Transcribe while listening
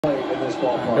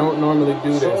I don't normally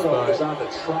do this, but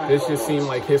this just seemed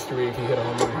like history if you hit a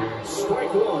home run here.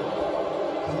 Strike one.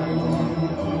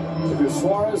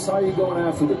 Suarez, how are you going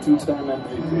after the two-time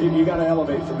MVP? You got to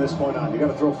elevate from this point on. You got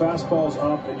to throw fastballs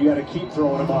up, and you got to keep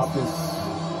throwing them up.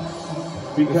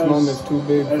 Because this moment's too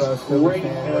big for us. Great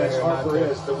as Harper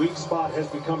is, the weak spot has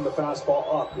become the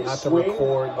fastball up. His swing,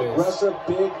 aggressive,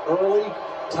 big, early,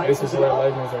 tightens this is where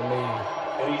legends are made.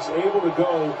 And he's able to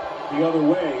go the other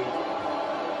way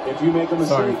if you make a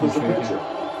mistake as a pitcher.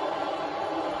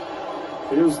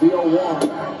 Here's the 0-1.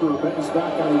 Harper bends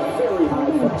back on a very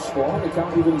high fastball. The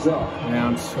count evens up. Man,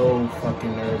 I'm so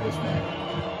fucking nervous, man.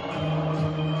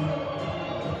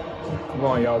 Come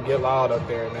on, y'all. Get loud up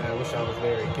there, man. I wish I was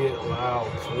there. Get loud,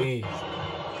 please.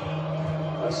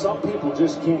 Some people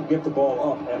just can't get the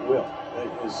ball up at will.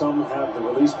 And some have the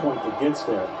release point that gets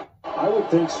there. I would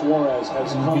think Suarez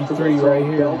has come to throw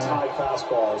belt-high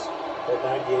fastballs at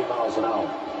 98 miles an hour.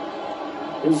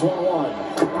 Here's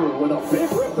 1-1. With a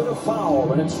big rip and a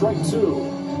foul, and it's strike two.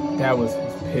 That was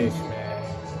his pitch, man.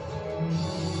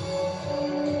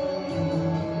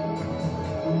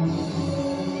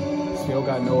 Still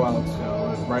got no outs,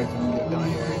 so it's right when we get down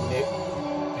here. Nick,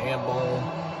 damn bone.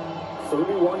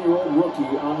 31-year-old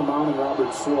rookie on the mound,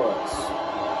 Robert Suarez.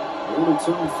 Newly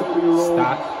turned 30-year-old.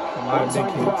 Stop. A lot of big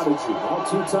hits. Prodigy. Now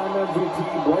two-time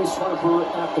MVP Bryce Harper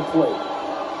at the plate.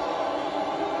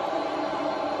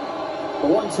 The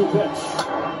 1-2 pitch.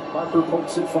 Harper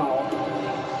pokes it foul.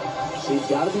 So you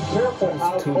got to be careful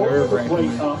out over the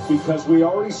plate up because we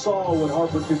already saw what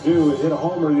Harper could do and hit a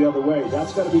homer the other way.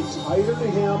 That's got to be tighter to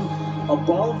him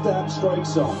above that strike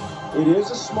zone. It is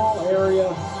a small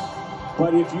area,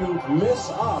 but if you miss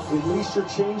up, at least you're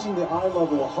changing the eye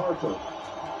level of Harper.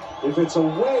 If it's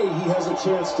away, he has a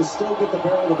chance to still get the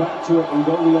barrel of the bat to it and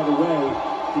go the other way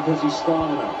because he's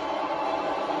strong enough.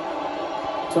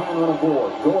 Time run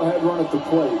aboard. Go ahead run at the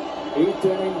plate. 8th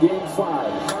inning, game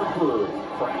 5. Harper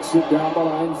cracks it down the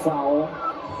line, foul.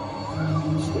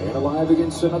 Staying alive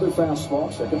against another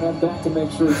fastball. Checking that back to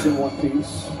make sure it's in one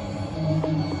piece.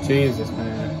 Jesus,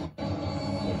 man.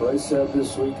 Bryce said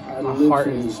this week, my heart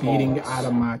is beating out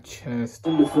of my chest.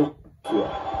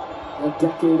 A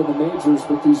decade of the majors,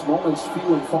 but these moments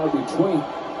few and far between.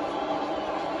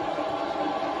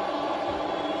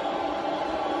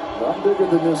 Not bigger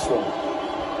than this one.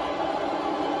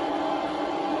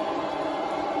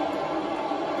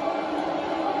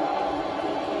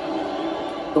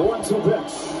 The 1-2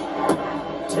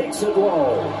 pitch. Takes it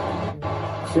low.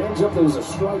 Changeup that was a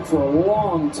strike for a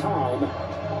long time.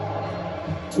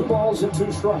 2 balls and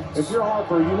 2 strikes. If you're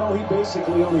Harper, you know he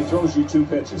basically only throws you 2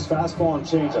 pitches, fastball and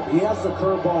changeup. He has the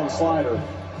curveball and slider,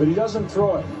 but he doesn't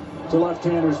throw it to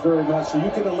left-handers very much, so you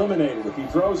can eliminate it. If he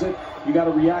throws it, you got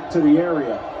to react to the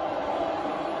area.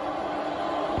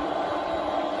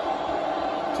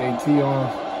 JT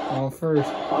on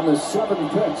first. On the 7th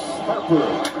pitch, Harper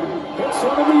hits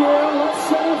one in the air, left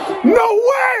center field. No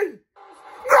way!